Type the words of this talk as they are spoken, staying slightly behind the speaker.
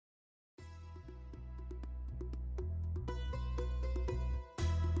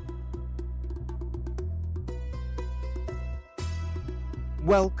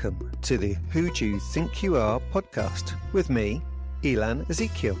Welcome to the Who Do You Think You Are podcast with me, Ilan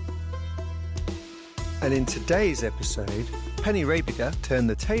Ezekiel. And in today's episode, Penny Rabiger turned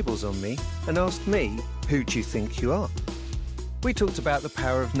the tables on me and asked me, who do you think you are? We talked about the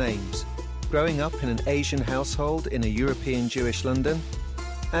power of names, growing up in an Asian household in a European Jewish London,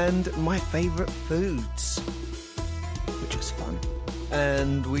 and my favourite foods, which was fun.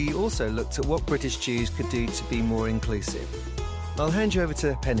 And we also looked at what British Jews could do to be more inclusive. I'll hand you over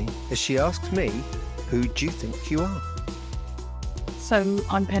to Penny as she asks me, who do you think you are? So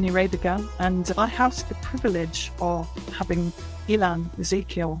I'm Penny Rabiger, and I have the privilege of having Ilan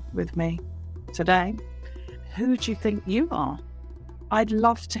Ezekiel with me today. Who do you think you are? I'd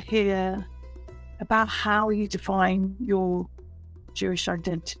love to hear about how you define your Jewish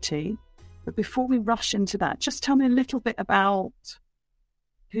identity. But before we rush into that, just tell me a little bit about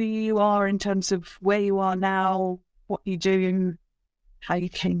who you are in terms of where you are now, what you do, how you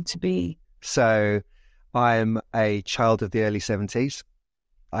came to be. So I'm a child of the early 70s.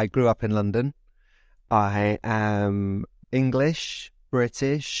 I grew up in London. I am English,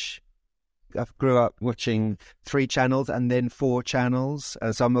 British. I grew up watching 3 channels and then 4 channels.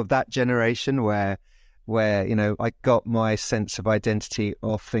 And so I'm of that generation where I got my sense of identity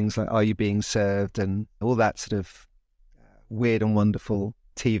off things like Are You Being Served and all that sort of weird and wonderful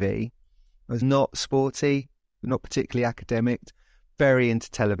TV. I was not sporty, not particularly academic, very into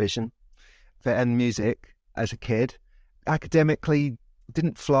television and music as a kid. Academically,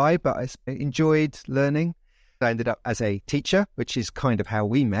 didn't fly, but I enjoyed learning. I ended up as a teacher, which is kind of how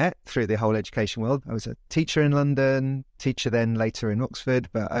we met through the whole education world. I was a teacher in London, teacher then later in Oxford,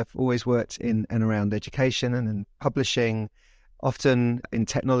 but I've always worked in and around education and in publishing, often in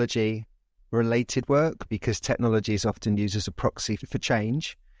technology-related work, because technology is often used as a proxy for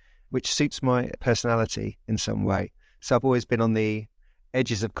change, which suits my personality in some way. So I've always been on the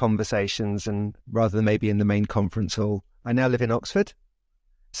edges of conversations and rather than maybe in the main conference hall. I now live in Oxford,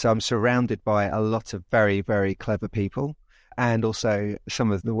 so I'm surrounded by a lot of very, very clever people and also some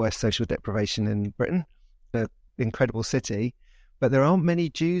of the worst social deprivation in Britain, an incredible city. But there aren't many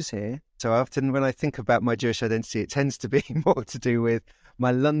Jews here. So often when I think about my Jewish identity, it tends to be more to do with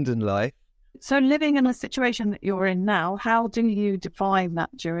my London life. So living in a situation that you're in now, how do you define that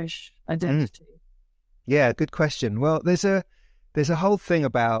Jewish identity? Yeah, good question. Well, there's a whole thing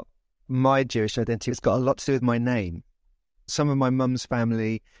about my Jewish identity. It's got a lot to do with my name. Some of my mum's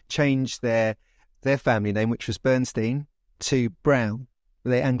family changed their family name, which was Bernstein, to Brown.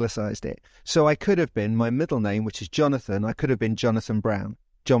 They anglicised it. So I could have been, my middle name, which is Jonathan, I could have been Jonathan Brown,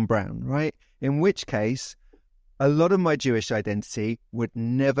 John Brown, right? In which case, a lot of my Jewish identity would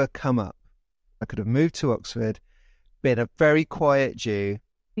never come up. I could have moved to Oxford, been a very quiet Jew.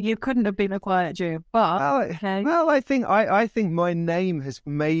 You couldn't have been a quiet Jew, but okay. Well, I think my name has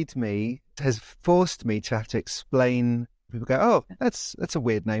forced me to have to explain. People go, oh, that's a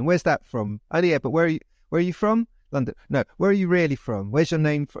weird name. Where's that from? Oh, yeah, but where are you from? London. No, where are you really from? Where's your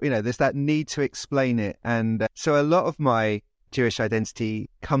name from? There's that need to explain it, and so a lot of my Jewish identity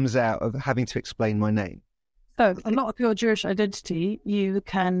comes out of having to explain my name. So a lot of your Jewish identity, you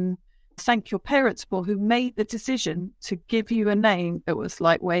can thank your parents for, who made the decision to give you a name that was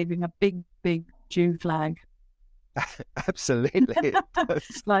like waving a big, big Jew flag. Absolutely.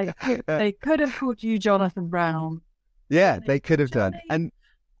 Like they could have called you Jonathan Brown. Yeah, they could have done. And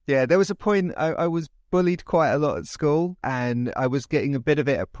yeah, there was a point I was bullied quite a lot at school and I was getting a bit of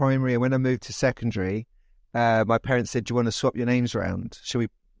it at primary. And when I moved to secondary, my parents said, do you want to swap your names around? Shall we,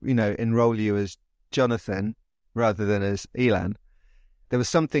 enroll you as Jonathan rather than as Ilan? There was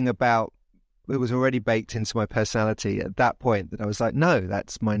something about, it was already baked into my personality at that point that I was like, no,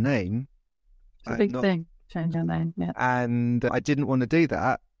 that's my name. It's a big thing, change your name, yeah. And I didn't want to do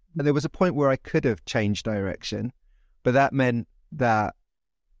that. And there was a point where I could have changed direction, but that meant that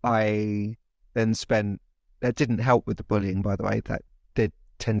I then that didn't help with the bullying, by the way, that did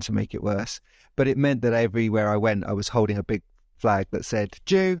tend to make it worse. But it meant that everywhere I went, I was holding a big flag that said,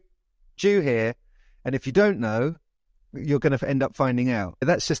 Jew here. And if you don't know, you're going to end up finding out.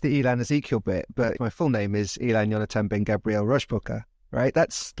 That's just the Ilan Ezekiel bit, but my full name is Ilan Yonatan Ben Gabriel Roshboka, right?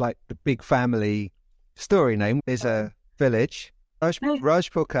 That's like the big family story name. There's a village,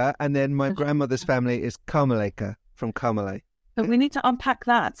 Roshboka, and then my grandmother's family is Carmeleka from Carmele. But we need to unpack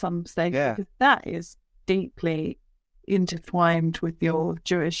that at some stage, because that is deeply intertwined with your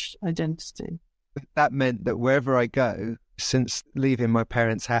Jewish identity. That meant that wherever I go, since leaving my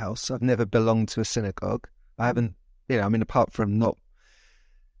parents' house, I've never belonged to a synagogue. I haven't, apart from not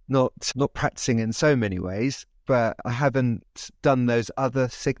practicing in so many ways, but I haven't done those other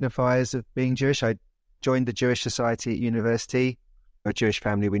signifiers of being Jewish. I joined the Jewish Society at university. a Jewish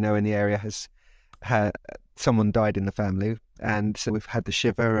family we know in the area has had someone died in the family, and so we've had the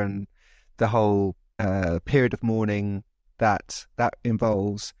shiva and the whole period of mourning that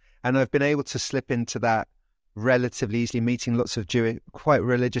involves. And I've been able to slip into that relatively easily, meeting lots of quite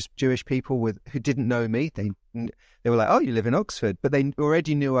religious Jewish people who didn't know me. They were like, "Oh, you live in Oxford," but they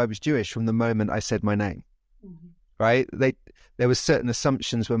already knew I was Jewish from the moment I said my name. Mm-hmm. Right? There was certain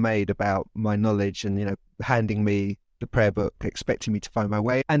assumptions were made about my knowledge, and handing me the prayer book, expecting me to find my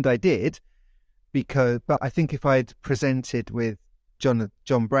way, and I did. But I think if I'd presented with John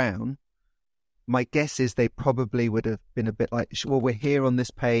Brown, my guess is they probably would have been a bit like, well, we're here on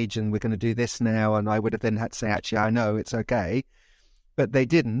this page and we're going to do this now. And I would have then had to say, actually, I know it's okay. But they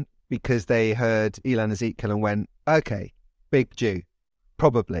didn't, because they heard Ilan Ezekiel and went, okay, big Jew,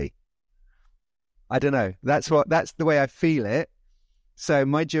 probably. I don't know. That's the way I feel it. So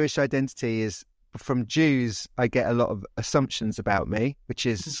my Jewish identity is, from Jews, I get a lot of assumptions about me, which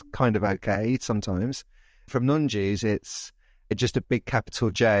is kind of okay sometimes. From non-Jews, it's just a big capital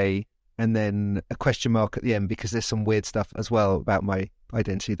J and then a question mark at the end, because there's some weird stuff as well about my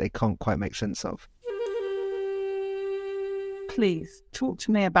identity they can't quite make sense of. Please talk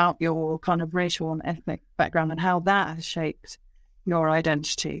to me about your kind of racial and ethnic background and how that has shaped your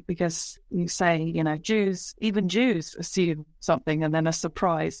identity, because you say, Jews, even Jews assume something and then a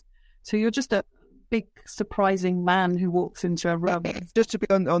surprise. So you're just a big surprising man who walks into a room. Just to be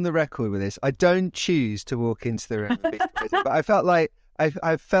on the record with this, I don't choose to walk into the room, but I felt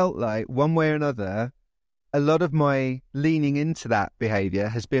like one way or another, a lot of my leaning into that behaviour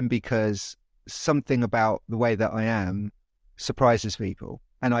has been because something about the way that I am surprises people,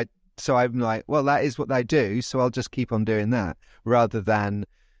 so I'm like, well, that is what they do, so I'll just keep on doing that, rather than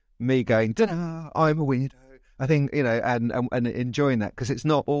me going, I'm a weirdo. I think, and enjoying that, because it's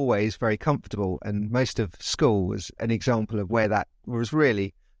not always very comfortable. And most of school was an example of where that was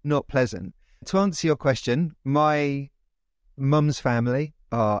really not pleasant. To answer your question, my mum's family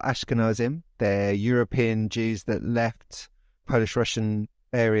are Ashkenazim. They're European Jews that left Polish-Russian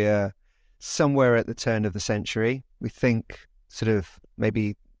area somewhere at the turn of the century. We think sort of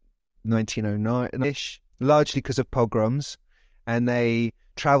maybe 1909-ish, largely because of pogroms. And they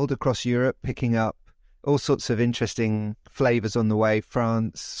travelled across Europe, picking up all sorts of interesting flavours on the way.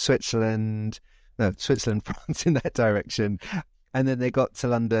 Switzerland, France, in that direction. And then they got to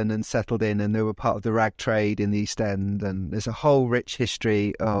London and settled in, and they were part of the rag trade in the East End. And there's a whole rich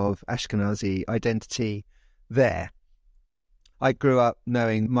history of Ashkenazi identity there. I grew up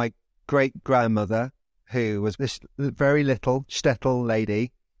knowing my great-grandmother, who was this very little shtetl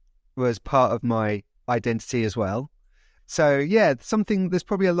lady, was part of my identity as well. So, yeah, there's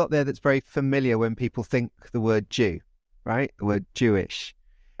probably a lot there that's very familiar when people think the word Jew, right? The word Jewish.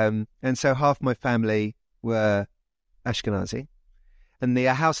 And so half my family were Ashkenazi. And the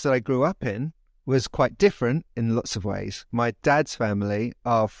house that I grew up in was quite different in lots of ways. My dad's family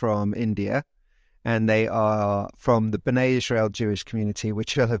are from India, and they are from the B'nai Israel Jewish community,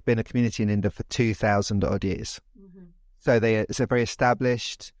 which will have been a community in India for 2,000 odd years. Mm-hmm. So it's a very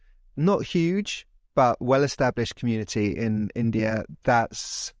established, not huge, but well-established community in India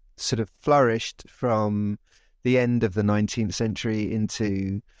that's sort of flourished from the end of the 19th century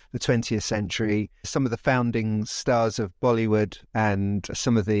into the 20th century. Some of the founding stars of Bollywood and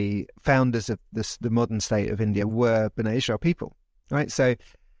some of the founders of the modern state of India were B'nai Israel people, right? So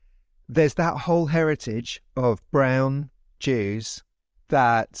there's that whole heritage of brown Jews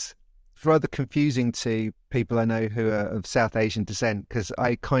that's rather confusing to people I know who are of South Asian descent, because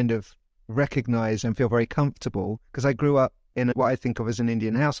I kind of recognize and feel very comfortable because I grew up in what I think of as an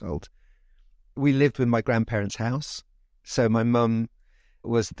Indian household. We lived in my grandparents' house. So my mum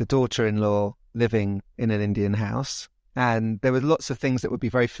was the daughter-in-law living in an Indian house. And there were lots of things that would be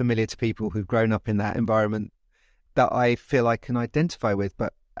very familiar to people who've grown up in that environment that I feel I can identify with.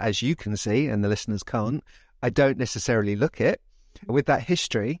 But as you can see, and the listeners can't, I don't necessarily look it. With that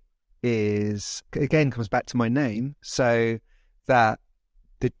history comes back to my name. So that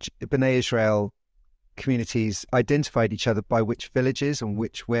the B'nai Israel communities identified each other by which villages and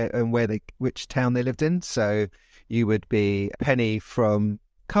which town they lived in. So you would be Penny from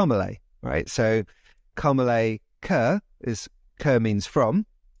Carmelay, right? So Carmelay Ker means from.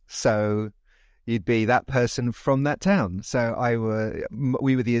 So you'd be that person from that town. So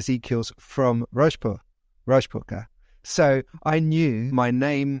we were the Ezekiels from Rajpur. So I knew my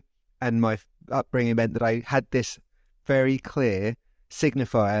name and my upbringing meant that I had this very clear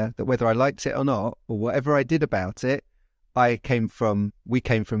signifier that whether I liked it or not, or whatever I did about it, we came from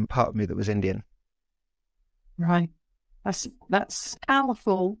part of me that was Indian. Right. That's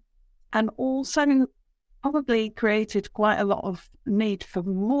powerful. And also probably created quite a lot of need for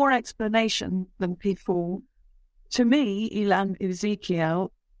more explanation than people. To me, Ilan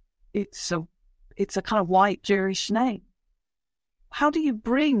Ezekiel, it's a kind of white Jewish name. How do you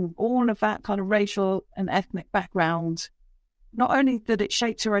bring all of that kind of racial and ethnic background? Not only that it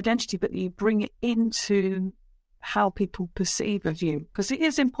shapes your identity, but you bring it into how people perceive of you, because it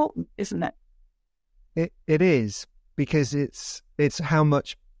is important, isn't it? It is, because it's how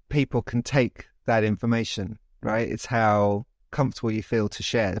much people can take that information, right? It's how comfortable you feel to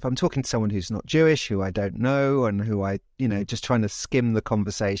share. If I'm talking to someone who's not Jewish, who I don't know, and who I, just trying to skim the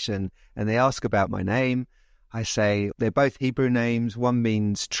conversation, and they ask about my name, I say they're both Hebrew names. One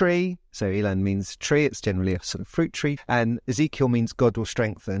means tree, so Ilan means tree. It's generally a sort of fruit tree. And Ezekiel means God will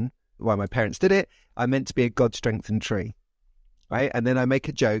strengthen. While my parents did it, I meant to be a God-strengthened tree, right? And then I make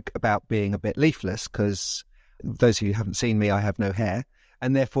a joke about being a bit leafless, because those who haven't seen me, I have no hair.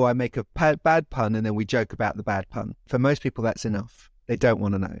 And therefore I make a bad pun, and then we joke about the bad pun. For most people, that's enough. They don't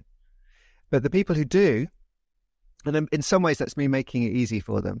want to know. But the people who do, and in some ways that's me making it easy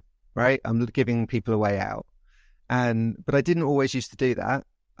for them, right? I'm giving people a way out. But I didn't always used to do that.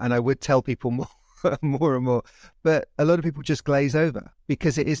 And I would tell people more and more. But a lot of people just glaze over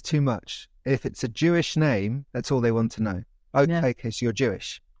because it is too much. If it's a Jewish name, that's all they want to know. Okay, so you're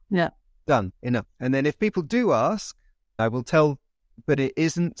Jewish. Yeah. Done. Enough. And then if people do ask, I will tell, but it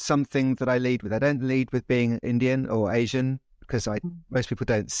isn't something that I lead with. I don't lead with being Indian or Asian, because most people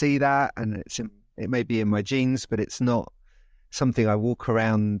don't see that, and it may be in my genes, but it's not something I walk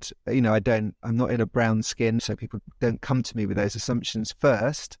around. I'm not in a brown skin, so people don't come to me with those assumptions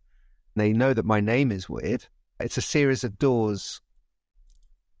first. They know that my name is weird. It's a series of doors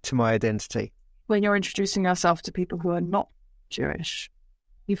to my identity. When you're introducing yourself to people who are not Jewish,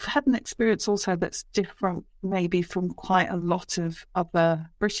 you've had an experience also that's different maybe from quite a lot of other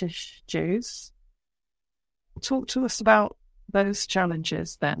British Jews. Talk to us about those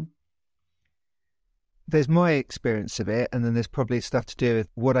challenges then. There's my experience of it, and then there's probably stuff to do with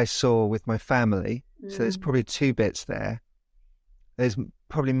what I saw with my family. So there's probably two bits there. There's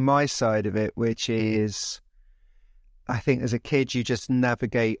probably my side of it, which is, I think as a kid, you just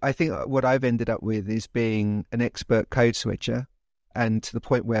navigate. I think what I've ended up with is being an expert code switcher, and to the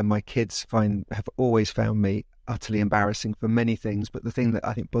point where my kids have always found me utterly embarrassing for many things. But the thing that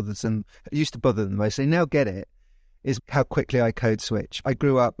I think used to bother them most, they now get it, is how quickly I code switch. I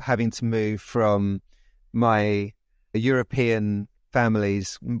grew up having to move from my European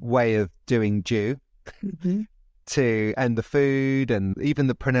family's way of doing Jew and the food, and even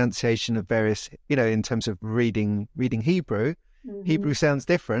the pronunciation of various, in terms of reading Hebrew. Hebrew sounds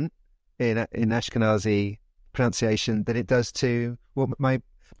different in Ashkenazi pronunciation than it does to what my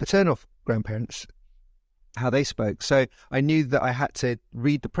paternal grandparents, how they spoke. So I knew that I had to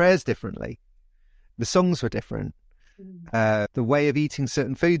read the prayers differently. The songs were different. The way of eating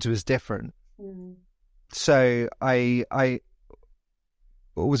certain foods was different. So I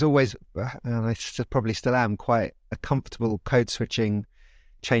was always, and I probably still am, quite a comfortable code switching,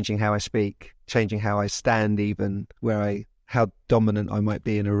 changing how I speak, changing how I stand, even how dominant I might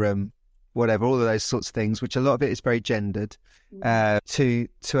be in a room, whatever, all of those sorts of things, which a lot of it is very gendered, to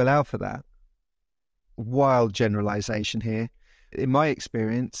allow for that. Wild generalization here. In my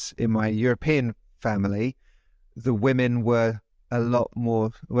experience, in my European family, the women were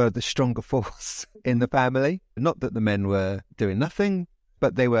the stronger force in the family. Not that the men were doing nothing,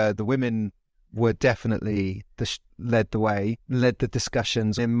 but the women were definitely led the way, led the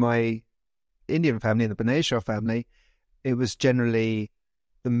discussions. In my Indian family, in the Bnei Israel family, it was generally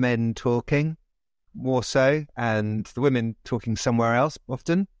the men talking more so, and the women talking somewhere else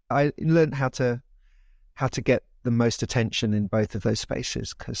often. I learned how to get the most attention in both of those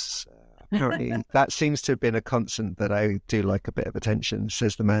spaces, because apparently that seems to have been a constant, that I do like a bit of attention,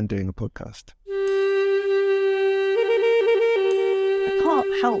 says the man doing a podcast. I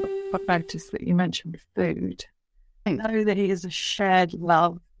can't help but notice that you mentioned food. I know that it is a shared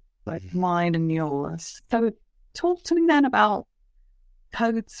love, like mine and yours. So talk to me then about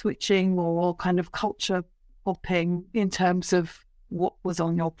code switching or kind of culture hopping in terms of what was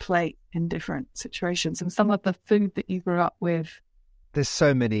on your plate in different situations and some of the food that you grew up with. There's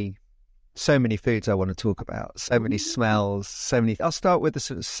so many foods I want to talk about, so many smells, I'll start with the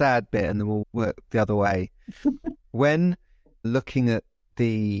sort of sad bit and then we'll work the other way. When looking at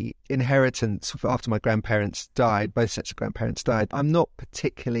the inheritance after my grandparents died, both sets of grandparents died, I'm not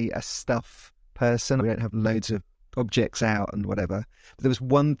particularly a stuff person. We don't have loads of objects out and whatever. But there was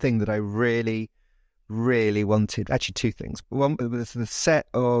one thing that I really, really wanted. Actually, two things. One was the set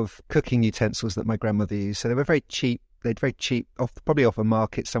of cooking utensils that my grandmother used. So they were very cheap They're very cheap, probably off a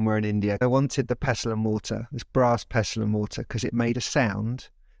market somewhere in India. I wanted the pestle and mortar, this brass pestle and mortar, because it made a sound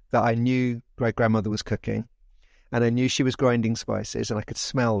that I knew my grandmother was cooking, and I knew she was grinding spices, and I could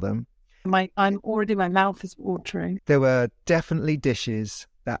smell them. My mouth is watering. There were definitely dishes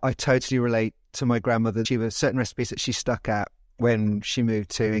that I totally relate to my grandmother. She was certain recipes that she stuck at when she moved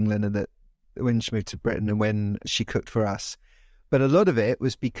to England and that when she moved to Britain and when she cooked for us. But a lot of it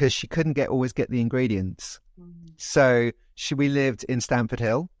was because she couldn't always get the ingredients. So we lived in Stamford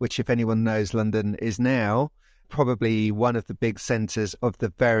Hill, which, if anyone knows London, is now probably one of the big centres of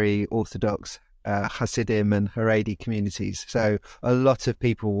the very orthodox Hasidim and Haredi communities. So a lot of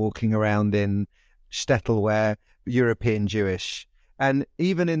people walking around in shtetl wear, European Jewish. And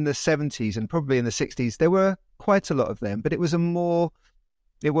even in the 70s and probably in the 60s, there were quite a lot of them. But it wasn't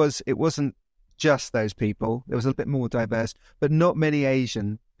just those people. It was a little bit more diverse, but not many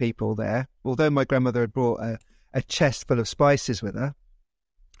Asian people there. Although my grandmother had brought a chest full of spices with her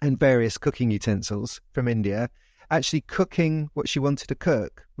and various cooking utensils from India, actually cooking what she wanted to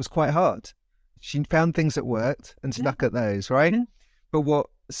cook was quite hard. She found things that worked and stuck at those, right? Yeah. But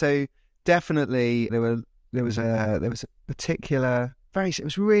so definitely there was a particular it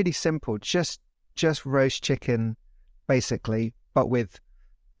was really simple, just roast chicken basically, but with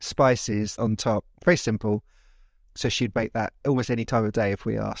spices on top. Very simple. So she'd make that almost any time of day if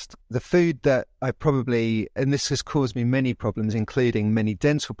we asked. The food that I probably, and this has caused me many problems, including many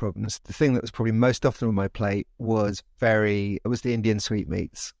dental problems, the thing that was probably most often on my plate was the Indian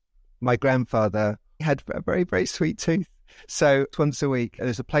sweetmeats. My grandfather had a very, very sweet tooth. So once a week,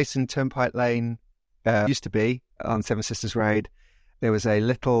 there's a place in Turnpike Lane, used to be on Seven Sisters Road. There was a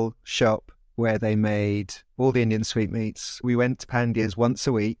little shop where they made all the Indian sweetmeats. We went to Pandia's once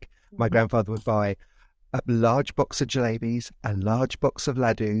a week. My grandfather would buy a large box of jalebis, a large box of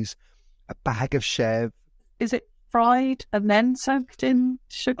laddus, a bag of shev. Is it fried and then soaked in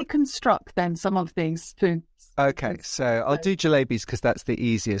sugar? Construct then some of these foods. Okay, so I'll do jalebis because that's the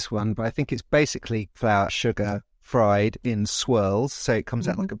easiest one, but I think it's basically flour, sugar, fried in swirls, so it comes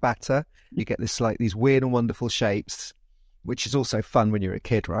out like a batter. You get these weird and wonderful shapes, which is also fun when you're a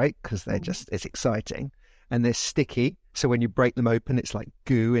kid, right? Because it's exciting. And they're sticky, so when you break them open, it's like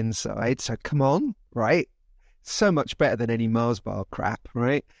goo inside. So come on, right? So much better than any Mars bar crap,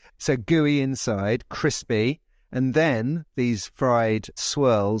 right? So gooey inside, crispy, and then these fried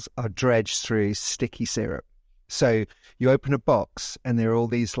swirls are dredged through sticky syrup. So you open a box and there are all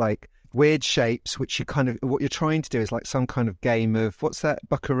these like weird shapes, which what you're trying to do is like some kind of game of, what's that,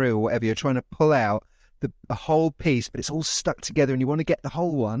 buckaroo or whatever. You're trying to pull out a whole piece, but it's all stuck together and you want to get the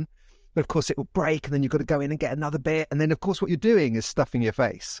whole one. But of course it will break and then you've got to go in and get another bit. And then of course what you're doing is stuffing your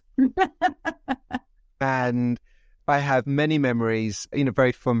face. And I have many memories,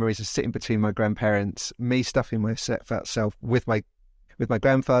 very fond memories of sitting between my grandparents, me stuffing myself with my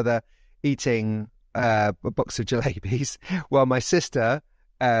grandfather, eating a box of jalebis, while my sister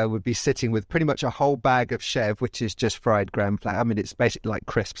would be sitting with pretty much a whole bag of shev, which is just fried gram flour. I mean, it's basically like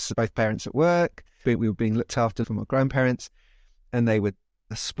crisps. Both parents at work. We were being looked after from our grandparents, and they would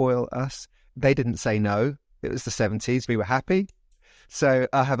spoil us. They didn't say no. It was the 70s. We were happy. So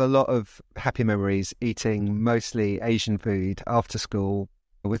I have a lot of happy memories eating mostly Asian food after school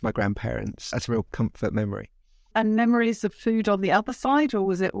with my grandparents. That's a real comfort memory. And memories of food on the other side, or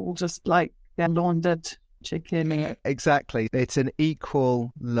was it all just like laundered chicken? Exactly. It's an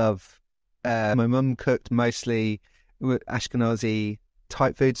equal love. My mum cooked mostly Ashkenazi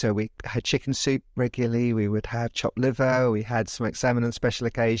type food. So we had chicken soup regularly. We would have chopped liver. We had smoked salmon on special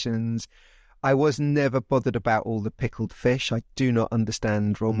occasions. I was never bothered about all the pickled fish. I do not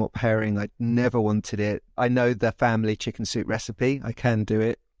understand raw mop herring. I never wanted it. I know the family chicken soup recipe. I can do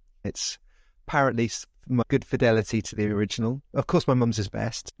it. It's apparently my good fidelity to the original. Of course, my mum's is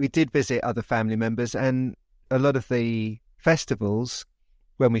best. We did visit other family members, and a lot of the festivals,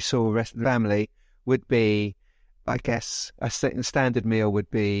 when we saw the rest of the family, would be, I guess, a standard meal would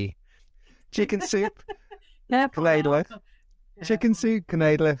be chicken soup, knedelig, chicken soup,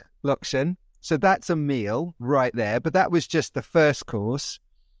 knedelig, lokshen. So that's a meal right there. But that was just the first course.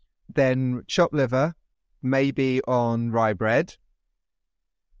 Then chopped liver, maybe on rye bread.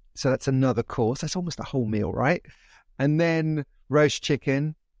 So that's another course. That's almost a whole meal, right? And then roast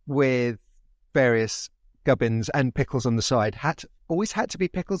chicken with various gubbins and pickles on the side. Always had to be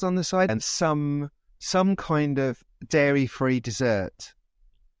pickles on the side, and some kind of dairy-free dessert,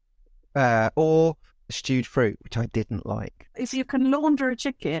 or stewed fruit, which I didn't like. If you can launder a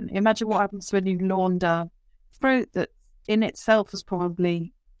chicken, imagine what happens when you launder fruit that in itself was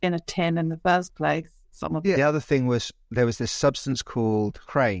probably in a tin in the first place. The other thing was there was this substance called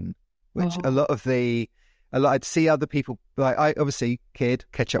crane, which a lot of the a lot. I'd see other people, like I obviously kid,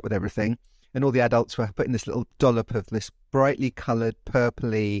 catch up with everything, and all the adults were putting this little dollop of this brightly coloured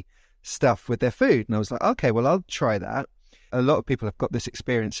purpley stuff with their food, and I was like, okay, well, I'll try that. A lot of people have got this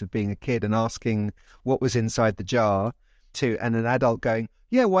experience of being a kid and asking what was inside the jar too, and an adult going,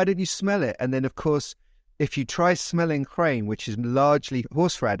 yeah, why didn't you smell it? And then, of course, if you try smelling crane, which is largely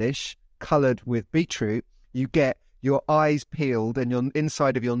horseradish coloured with beetroot, you get your eyes peeled and your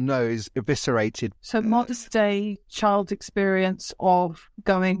inside of your nose eviscerated. So modest day child experience of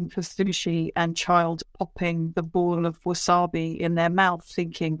going for sushi and child popping the ball of wasabi in their mouth,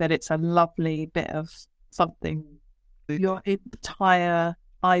 thinking that it's a lovely bit of something. Your entire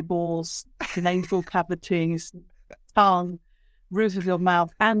eyeballs, nasal cavities, tongue, roof of your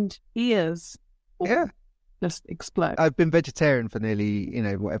mouth and ears just explode. I've been vegetarian for nearly,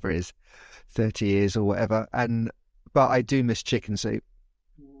 whatever it is, 30 years or whatever, but I do miss chicken soup.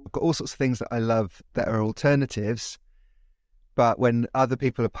 I've got all sorts of things that I love that are alternatives, but when other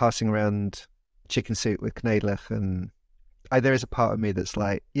people are passing around chicken soup with knedlich, and there is a part of me that's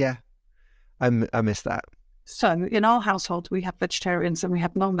like, yeah, I miss that. So in our household, we have vegetarians and we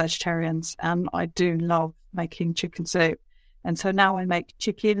have non-vegetarians, and I do love making chicken soup. And so now I make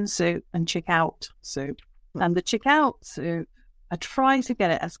chicken soup and chick-out soup. And the chick-out soup, I try to get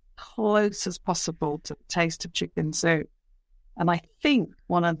it as close as possible to the taste of chicken soup. And I think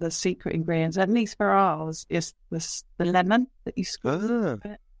one of the secret ingredients, at least for ours, is the lemon that you squeeze.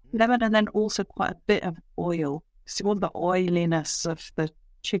 Lemon, and then also quite a bit of oil. So you want the oiliness of the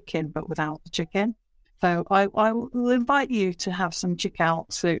chicken, but without the chicken. So I will invite you to have some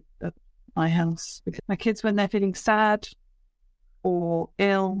chick-out soup at my house. Because my kids, when they're feeling sad or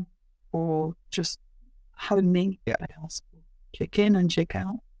ill or just homey, they ask for chicken and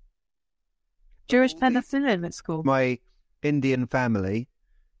chick-out. Jewish penicillin, it's called. My Indian family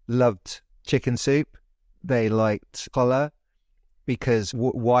loved chicken soup. They liked challah because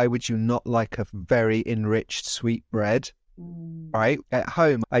why would you not like a very enriched sweet bread? Right? At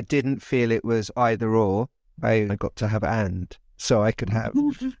home, I didn't feel it was either or. I got to have and. So I could have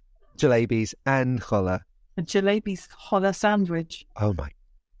jalebis and challah. A jalebi's challah sandwich. Oh my.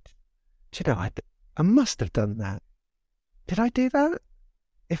 Do you know, I must have done that. Did I do that?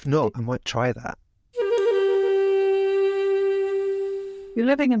 If not, I might try that. You're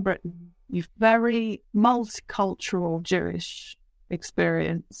living in Britain. You've very multicultural Jewish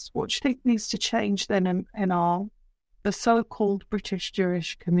experience. What do you think needs to change then in the so-called British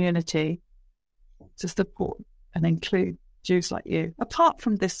Jewish community to support and include Jews like you, apart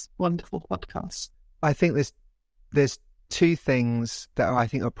from this wonderful podcast? I think there's two things that I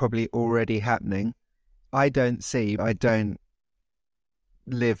think are probably already happening. I don't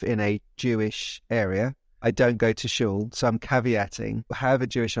live in a Jewish area. I don't go to shul, so I'm caveating. However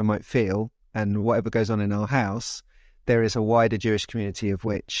Jewish I might feel and whatever goes on in our house, there is a wider Jewish community of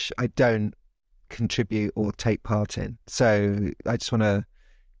which I don't contribute or take part in. So I just want to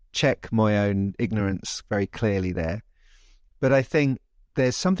check my own ignorance very clearly there. But I think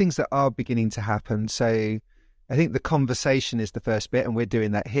there's some things that are beginning to happen. So I think the conversation is the first bit, and we're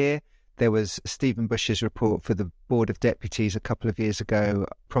doing that here. There was Stephen Bush's report for the Board of Deputies a couple of years ago,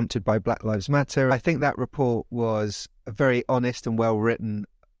 prompted by Black Lives Matter. I think that report was a very honest and well-written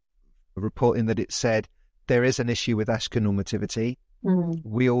report in that it said there is an issue with Ashken normativity.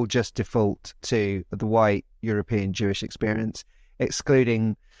 We all just default to the white European Jewish experience,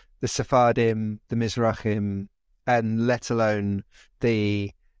 excluding the Sephardim, the Mizrahim, and let alone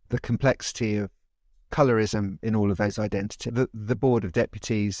the complexity of colorism in all of those identities. The Board of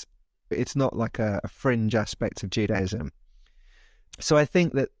Deputies, it's not like a fringe aspect of Judaism. So I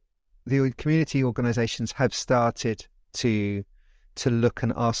think that the community organisations have started to look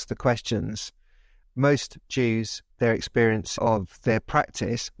and ask the questions. Most Jews, their experience of their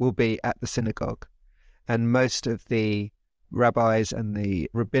practice will be at the synagogue. And most of the rabbis and the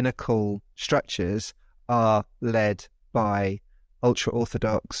rabbinical structures are led by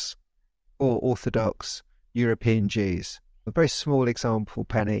ultra-Orthodox or Orthodox European Jews. A very small example,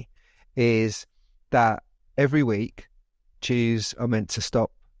 Penny, is that every week Jews are meant to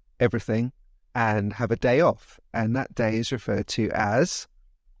stop everything and have a day off. And that day is referred to as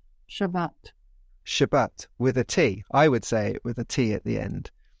Shabbat. Shabbat, with a T. I would say it with a T at the end.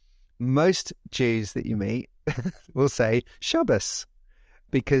 Most Jews that you meet will say Shabbos,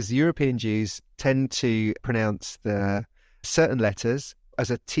 because European Jews tend to pronounce the certain letters as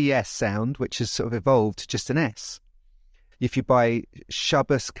a TS sound, which has sort of evolved to just an S. If you buy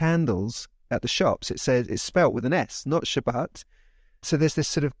Shabbos candles at the shops, it's spelt with an S, not Shabbat. So there's this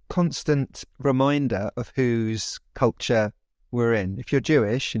sort of constant reminder of whose culture we're in. If you're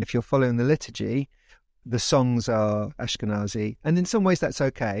Jewish and if you're following the liturgy, The songs are Ashkenazi, and in some ways that's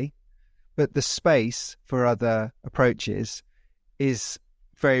okay, but the space for other approaches is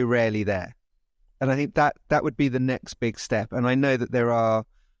very rarely there. And I think that would be the next big step. And I know that there are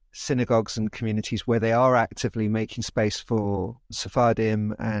synagogues and communities where they are actively making space for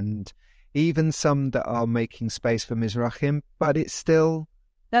Sephardim and even some that are making space for Mizrahim, but it's the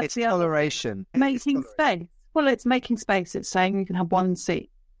toleration. Making space. Well, it's making space. It's saying you can have one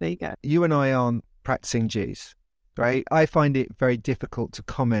seat. There you go. You and I aren't practicing Jews, right? I find it very difficult to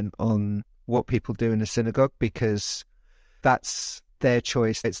comment on what people do in a synagogue because that's their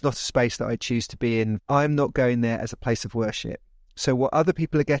choice. It's not a space that I choose to be in. I'm not going there as a place of worship. So what other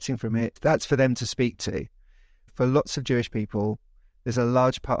people are getting from it, that's for them to speak to. For lots of Jewish people, there's a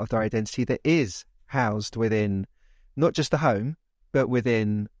large part of their identity that is housed within not just the home, but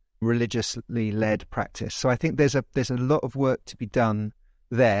within religiously led practice. So I think there's a lot of work to be done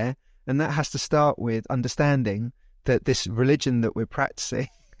there. And that has to start with understanding that this religion that we're practicing,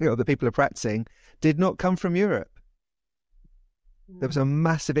 or the people are practicing, did not come from Europe. There was a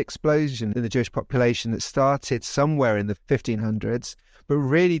massive explosion in the Jewish population that started somewhere in the 1500s, but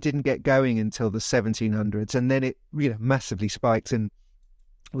really didn't get going until the 1700s. And then it massively spiked and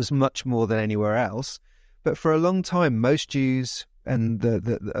was much more than anywhere else. But for a long time, most Jews and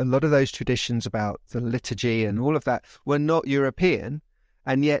a lot of those traditions about the liturgy and all of that were not European.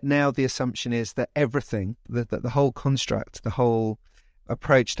 And yet now the assumption is that everything, that the whole construct, the whole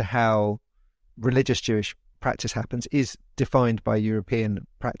approach to how religious Jewish practice happens is defined by European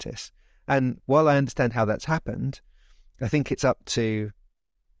practice. And while I understand how that's happened, I think it's up to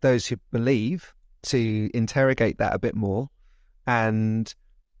those who believe to interrogate that a bit more and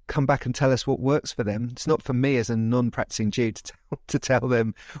come back and tell us what works for them. It's not for me as a non-practicing Jew to tell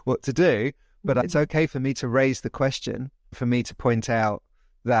them what to do, but it's okay for me to raise the question, for me to point out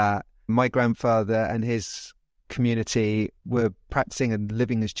that my grandfather and his community were practicing and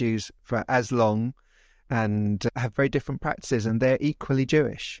living as Jews for as long and have very different practices, and they're equally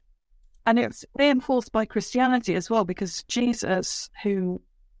Jewish. And it's reinforced by Christianity as well, because Jesus, who,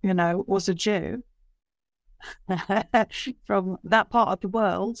 was a Jew from that part of the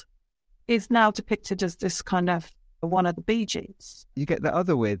world, is now depicted as this kind of one of the Bee Gees. You get that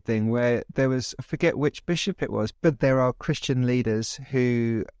other weird thing where there was, I forget which bishop it was, but there are Christian leaders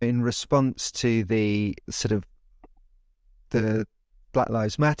who, in response to the sort of the Black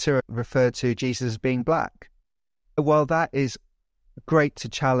Lives Matter, refer to Jesus as being black. While that is great to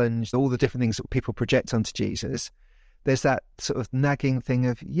challenge all the different things that people project onto Jesus, there's that sort of nagging thing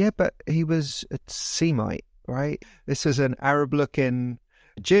of, but he was a Semite, right? This was an Arab-looking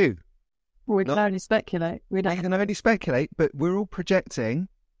Jew. We can only speculate. We can only speculate, but we're all projecting,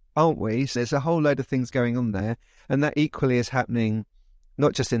 aren't we? So there's a whole load of things going on there, and that equally is happening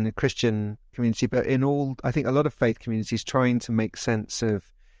not just in the Christian community, but in all, I think, a lot of faith communities trying to make sense of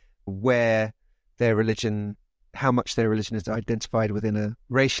where their religion, how much their religion is identified within a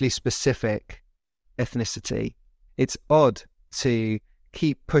racially specific ethnicity. It's odd to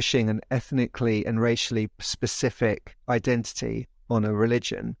keep pushing an ethnically and racially specific identity on a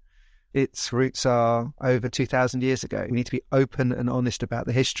religion. Its roots are over 2,000 years ago. We need to be open and honest about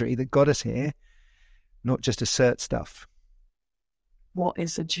the history that got us here, not just assert stuff. What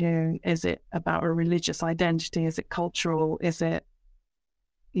is a Jew? Is it about a religious identity? Is it cultural? Is it,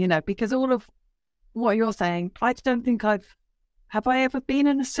 because all of what you're saying, I don't think have I ever been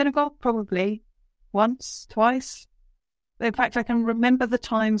in a synagogue? Probably once, twice. In fact, I can remember the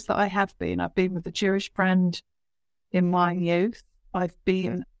times that I have been. I've been with a Jewish friend in my youth. I've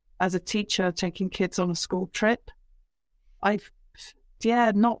been as a teacher taking kids on a school trip.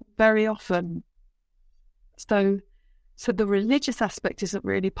 Not very often. So the religious aspect isn't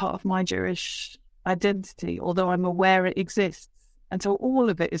really part of my Jewish identity, although I'm aware it exists. And so all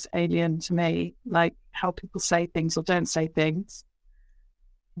of it is alien to me, like how people say things or don't say things.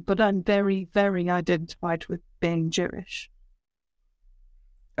 But I'm very, very identified with being Jewish.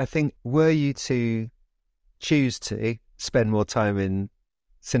 I think, were you to choose to spend more time in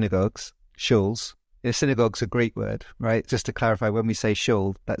synagogues, shuls, synagogue's a Greek word, right? Just to clarify, when we say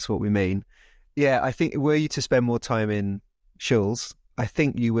shul, that's what we mean. Yeah, I think were you to spend more time in shuls, I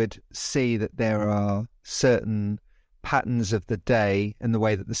think you would see that there are certain patterns of the day and the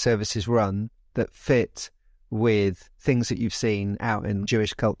way that the service is run that fit with things that you've seen out in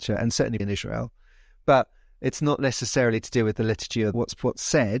Jewish culture and certainly in Israel. But it's not necessarily to do with the liturgy or what's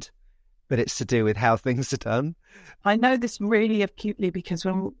said, but it's to do with how things are done. I know this really acutely because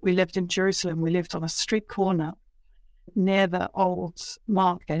when we lived in Jerusalem, we lived on a street corner near the old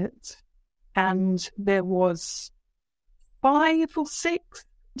market, and there was 5 or 6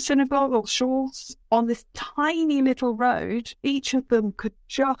 synagogue or shuls on this tiny little road. Each of them could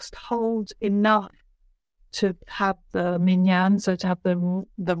just hold enough to have the minyan, so to have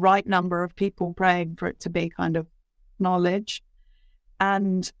the right number of people praying for it to be kind of knowledge.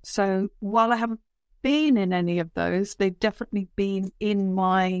 And so while I haven't been in any of those, they've definitely been in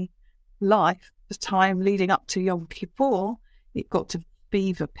my life. The time leading up to Yom Kippur, it got to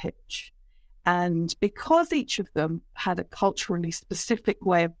fever pitch. And because each of them had a culturally specific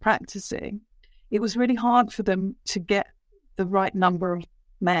way of practicing, it was really hard for them to get the right number of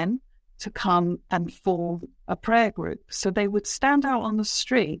men to come and form a prayer group. So they would stand out on the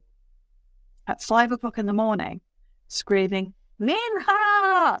street at 5 o'clock in the morning, screaming,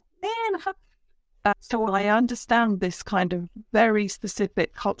 Mincha! Mincha! So I understand this kind of very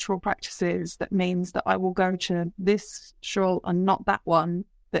specific cultural practices that means that I will go to this shul and not that one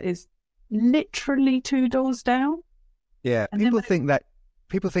that is literally 2 doors down. Yeah, And people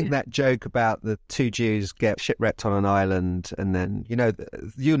then think that joke about the 2 Jews get shipwrecked on an island, and then you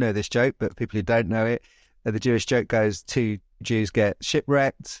know this joke, but people who don't know it, the Jewish joke goes: 2 Jews get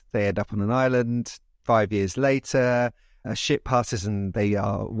shipwrecked, they end up on an island. 5 years later, a ship passes and they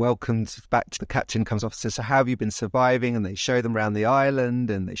are welcomed back. The captain comes off and says, "So how have you been surviving?" And they show them around the island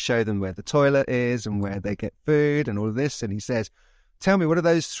and they show them where the toilet is and where they get food and all of this. And he says, "Tell me, what are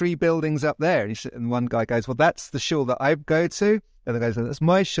those 3 buildings up there?" And one guy goes, "Well, that's the shul that I go to." And the guy says, "That's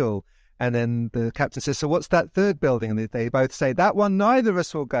my shul." And then the captain says, "So what's that 3rd building?" And they both say, "That one neither of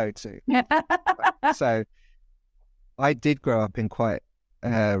us will go to." So I did grow up in quite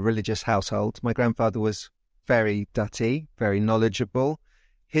a religious household. My grandfather was very dati, very knowledgeable.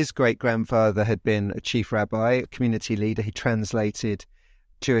 His great-grandfather had been a chief rabbi, a community leader. He translated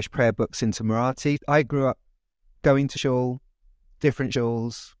Jewish prayer books into Marathi. I grew up going to shul, different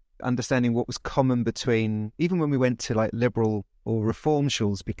shuls, understanding what was common between, even when we went to like liberal or reform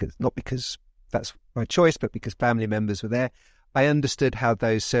shuls, not because that's my choice, but because family members were there. I understood how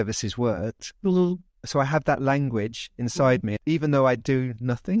those services worked. Mm-hmm. So I have that language inside me, even though I do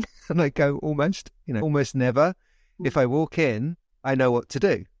nothing and I go almost never. If I walk in, I know what to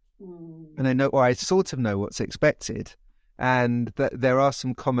do, and I sort of know what's expected, and that there are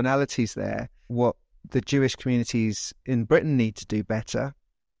some commonalities there. What the Jewish communities in Britain need to do better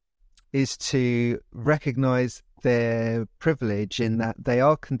is to recognise their privilege in that they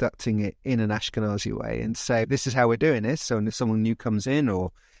are conducting it in an Ashkenazi way and say, this is how we're doing this. So if someone new comes in,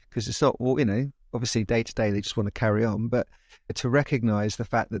 or because it's not, obviously day to day they just want to carry on, but to recognise the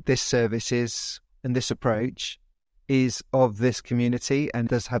fact that this service is, and this approach is of this community and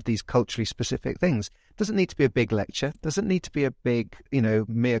does have these culturally specific things. It doesn't need to be a big lecture, doesn't need to be a big,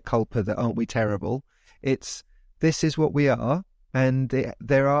 mea culpa that aren't we terrible. It's, this is what we are, and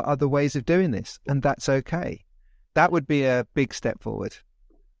there are other ways of doing this, and that's okay. That would be a big step forward.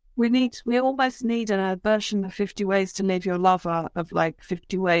 We almost need a version of 50 Ways to Leave Your Lover of like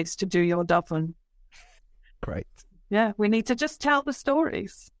 50 Ways to Do Your Doven. Great. Yeah, we need to just tell the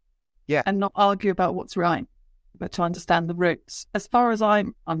stories. Yeah. And not argue about what's right, but to understand the roots. As far as I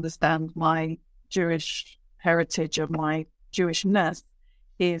understand my Jewish heritage and my Jewishness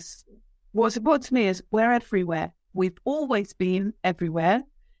is, what's important to me is we're everywhere. We've always been everywhere,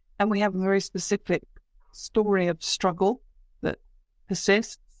 and we have a very specific story of struggle that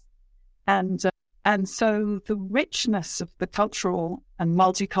persists. And so the richness of the cultural and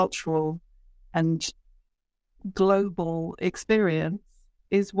multicultural and global experience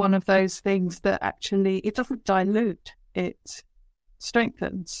is one of those things that actually, it doesn't dilute, it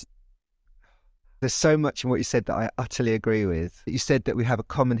strengthens. There's so much in what you said that I utterly agree with. You said that we have a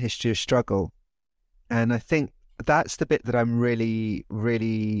common history of struggle. And I think that's the bit that I'm really,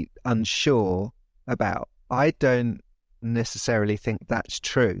 really unsure about. I don't necessarily think that's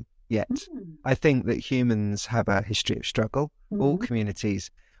true yet. I think that humans have a history of struggle. All communities,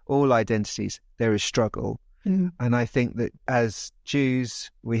 all identities, there is struggle. And I think that as Jews,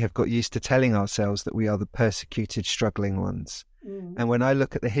 we have got used to telling ourselves that we are the persecuted, struggling ones. And when I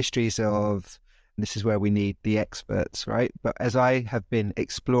look at the histories of, this is where we need the experts, right? But as I have been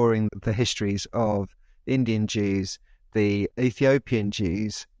exploring the histories of Indian Jews, the Ethiopian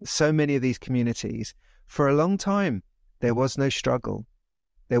Jews, so many of these communities, for a long time, there was no struggle.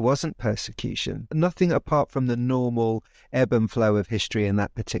 There wasn't persecution, nothing apart from the normal ebb and flow of history in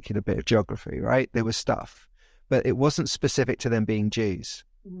that particular bit of geography, right? There was stuff, but it wasn't specific to them being Jews.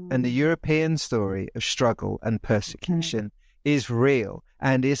 And the European story of struggle and persecution is real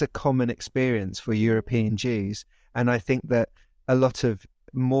and is a common experience for European Jews. And I think that a lot of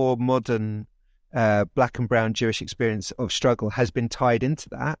more modern black and brown Jewish experience of struggle has been tied into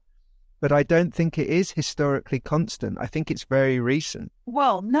that. but I don't think it is historically constant. I think it's very recent.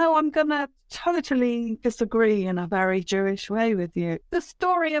 Well, no, I'm going to totally disagree in a very Jewish way with you. The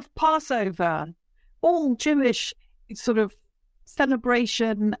story of Passover, all Jewish sort of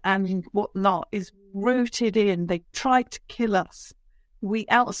celebration and whatnot, is rooted in, they tried to kill us. We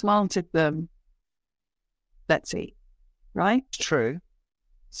outsmarted them. Let's see, right? True.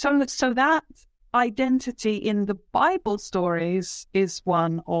 So that identity in the Bible stories is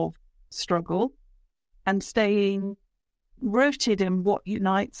one of struggle and staying rooted in what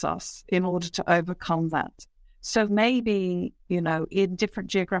unites us in order to overcome that. So maybe, in different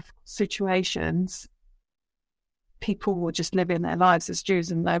geographical situations, people were just living their lives as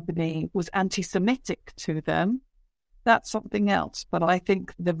Jews and nobody was anti-Semitic to them. That's something else. But I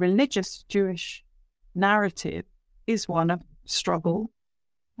think the religious Jewish narrative is one of struggle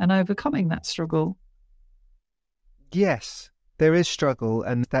and overcoming that struggle. Yes, there is struggle,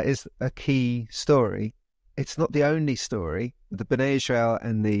 and that is a key story. It's not the only story. The Bnei Israel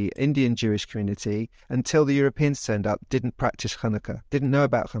and the Indian Jewish community, until the Europeans turned up, didn't practice Hanukkah, didn't know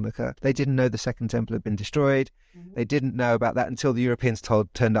about Hanukkah. They didn't know the Second Temple had been destroyed. Mm-hmm. They didn't know about that until the Europeans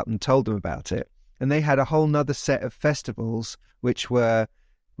turned up and told them about it. And they had a whole nother set of festivals which were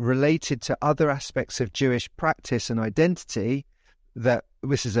related to other aspects of Jewish practice and identity. That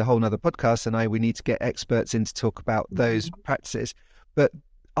this is a whole nother podcast, and we need to get experts in to talk about those practices. But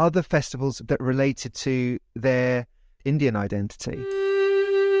other festivals that related to their Indian identity.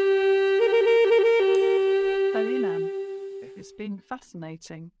 So, Ilan, it's been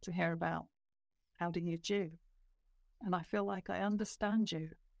fascinating to hear about how do you Jew, and I feel like I understand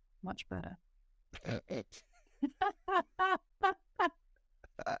you much better.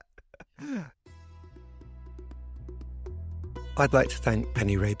 I'd like to thank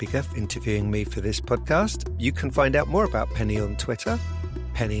Penny Rabiger for interviewing me for this podcast. You can find out more about Penny on Twitter.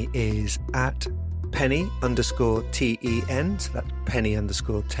 Penny is at Penny_TEN, so that's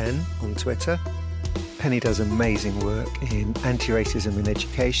Penny_10 on Twitter. Penny does amazing work in anti-racism in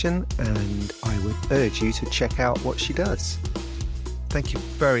education, and I would urge you to check out what she does. Thank you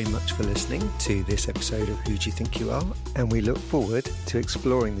very much for listening to this episode of Who Do You Think You Are? And we look forward to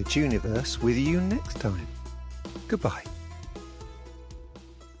exploring the Juniverse with you next time. Goodbye.